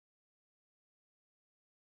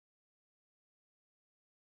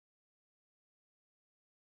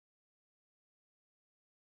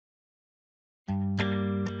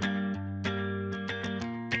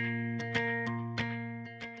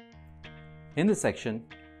In this section,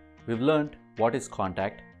 we've learned what is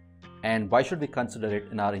contact and why should we consider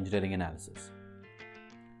it in our engineering analysis.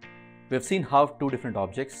 We have seen how two different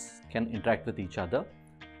objects can interact with each other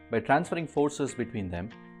by transferring forces between them,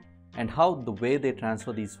 and how the way they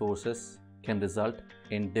transfer these forces can result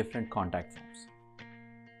in different contact forms.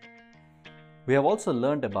 We have also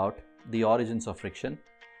learned about the origins of friction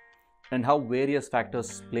and how various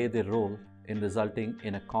factors play their role in resulting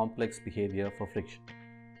in a complex behavior for friction.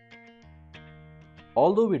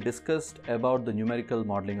 Although we discussed about the numerical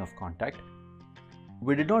modeling of contact,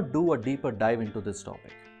 we did not do a deeper dive into this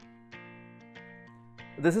topic.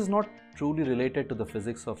 This is not truly related to the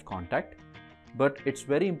physics of contact, but it's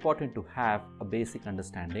very important to have a basic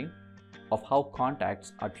understanding of how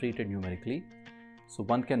contacts are treated numerically, so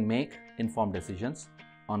one can make informed decisions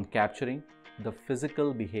on capturing the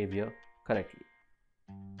physical behavior correctly.